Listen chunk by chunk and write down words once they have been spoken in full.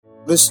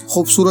इस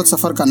खूबसूरत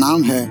सफर का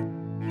नाम है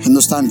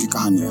हिंदुस्तान की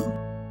कहानियां।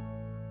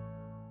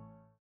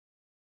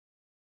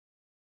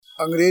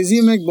 अंग्रेजी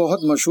में एक बहुत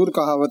मशहूर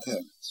कहावत है,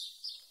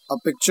 a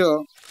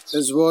picture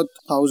is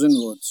worth 1000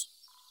 words.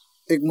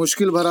 एक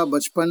मुश्किल भरा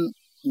बचपन,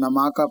 न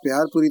माँ का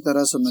प्यार पूरी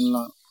तरह से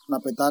मिलना, न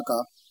पिता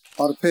का,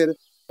 और फिर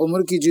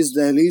उम्र की जिस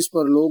दहलीज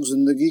पर लोग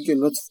जिंदगी के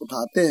लुत्फ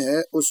उठाते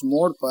हैं, उस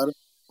मोड़ पर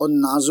उन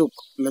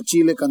नाजुक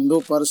लचीले कंधों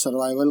पर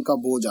सर्वाइवल का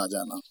बोझ आ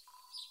जाना।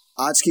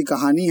 आज की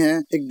कहानी है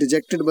एक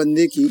डिजेक्टेड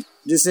बंदे की,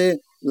 जिसे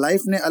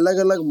लाइफ ने अलग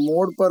अलग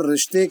मोड़ पर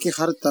रिश्ते के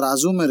हर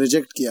तराजू में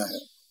रिजेक्ट किया है,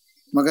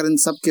 मगर इन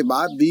सब के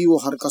बाद भी वो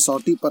हर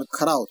कसौटी पर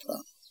खरा उतरा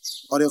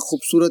और एक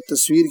खूबसूरत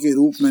तस्वीर के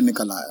रूप में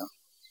निकल आया।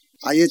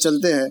 आइए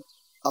चलते हैं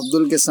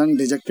अब्दुल के संग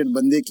डिजेक्टेड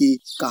बंदे की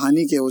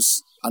कहानी के उस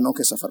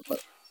अनोखे सफर पर।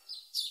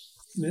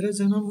 मेरा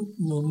जन्म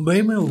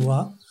मुंबई में हुआ,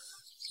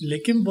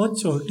 लेकिन बहुत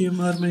छोटी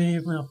उम्र में ही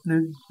मैं अपने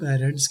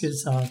पेरेंट्स के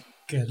साथ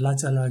केरला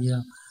चला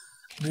गया।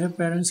 मेरे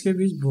पेरेंट्स के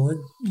बीच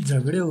बहुत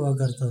झगड़े हुआ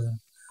करता था,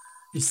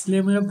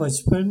 इसलिए मेरा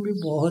बचपन भी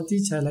बहुत ही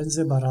चैलेंज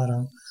से भरा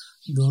रहा।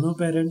 दोनों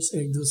पेरेंट्स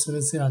एक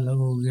दूसरे से अलग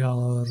हो गया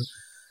और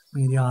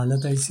मेरी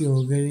हालत ऐसी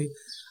हो गई,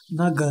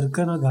 ना घर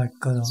का ना घाट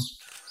का रहा।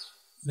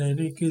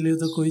 रहने के लिए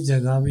तो कोई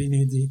जगह भी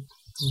नहीं थी,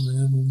 तो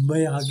मैं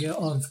मुंबई आ गया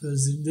और फिर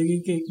ज़िंदगी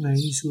की एक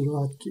नई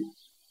शुरुआत की।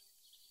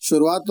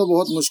 शुरुआत तो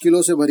बहुत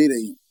मुश्किलों से भरी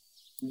रही।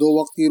 2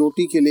 वक्त की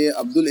रोटी के लिए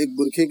अब्दुल एक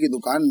बुरखे की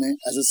दुकान में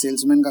एज ए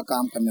सेल्समैन का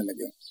काम करने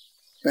लगे।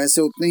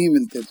 पैसे उतने ही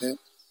मिलते थे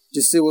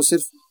जिससे वो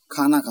सिर्फ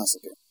खाना खा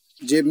सके।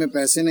 जेब में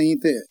पैसे नहीं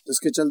थे,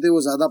 जिसके चलते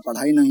वो ज़्यादा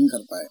पढ़ाई नहीं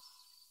कर पाए।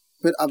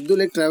 फिर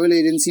अब्दुल एक ट्रैवल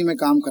एजेंसी में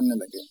काम करने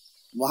लगे।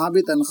 वहाँ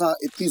भी तनख्वाह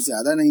इतनी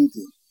ज़्यादा नहीं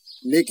थी,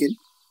 लेकिन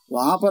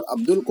वहाँ पर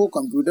अब्दुल को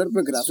कंप्यूटर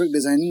पर ग्राफिक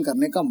डिज़ाइनिंग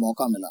करने का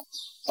मौका मिला,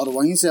 और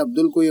वहीं से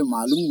अब्दुल को ये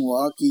मालूम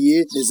हुआ कि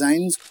ये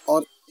डिज़ाइन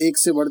और एक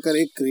से बढ़कर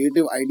एक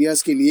क्रिएटिव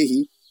आइडियाज़ के लिए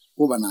ही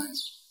वो बना है।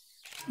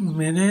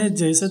 मैंने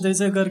जैसे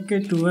तैसे करके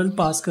 12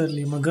 पास कर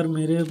ली, मगर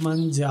मेरे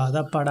मन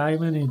ज़्यादा पढ़ाई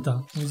में नहीं था।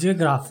 मुझे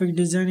ग्राफिक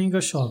डिज़ाइनिंग का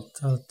शौक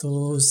था, तो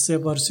उससे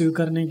परस्यू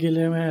करने के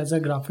लिए मैं एज ए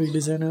ग्राफिक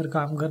डिज़ाइनर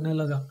काम करने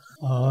लगा।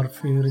 और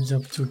फिर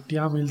जब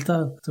छुट्टियाँ मिलता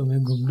तो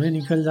मैं घूमने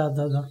निकल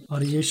जाता था,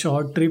 और ये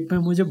शॉर्ट ट्रिप में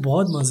मुझे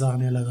बहुत मज़ा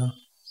आने लगा।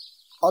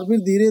 और फिर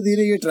धीरे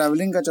धीरे ये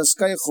ट्रैवलिंग का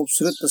चस्का एक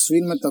खूबसूरत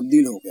तस्वीर में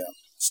तब्दील हो गया।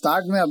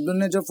 स्टार्ट में अब्दुल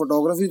ने जब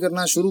फोटोग्राफी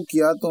करना शुरू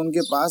किया तो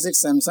उनके पास एक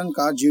सैमसंग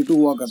का G2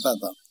 हुआ करता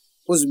था।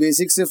 उस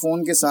बेसिक से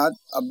फ़ोन के साथ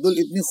अब्दुल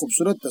इतनी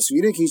खूबसूरत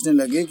तस्वीरें खींचने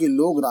लगे कि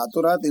लोग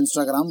रातों रात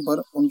इंस्टाग्राम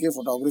पर उनके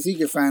फोटोग्राफी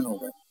के फ़ैन हो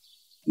गए।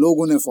 लोग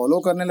उन्हें फॉलो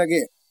करने लगे,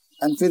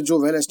 एंड फिर जो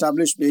वेल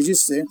एस्टैब्लिश्ड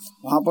पेजेस से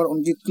वहाँ पर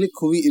उनकी क्लिक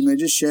हुई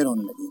इमेजेस शेयर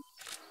होने लगी।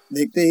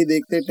 देखते ही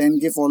देखते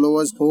 10K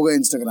फॉलोअर्स हो गए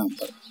इंस्टाग्राम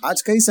पर।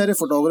 आज कई सारे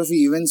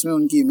फोटोग्राफी इवेंट्स में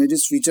उनकी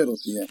इमेजेस फीचर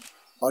होती है,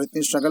 और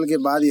इतनी स्ट्रगल के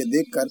बाद ये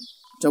देखकर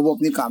जब वो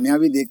अपनी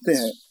कामयाबी देखते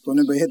हैं तो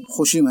उन्हें बेहद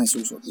खुशी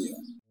महसूस होती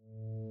है।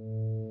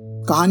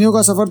 कहानियों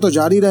का सफर तो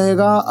जारी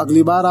रहेगा।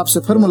 अगली बार आपसे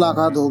फिर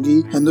मुलाकात होगी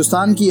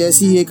हिंदुस्तान की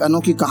ऐसी ही एक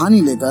अनोखी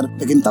कहानी लेकर।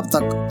 लेकिन तब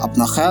तक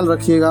अपना ख्याल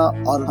रखिएगा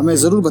और हमें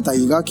जरूर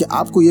बताइएगा कि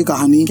आपको ये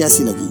कहानी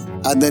कैसी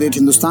लगी।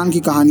 @हिंदुस्तान की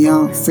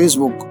कहानियां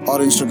फेसबुक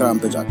और इंस्टाग्राम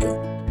पे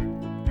जाके।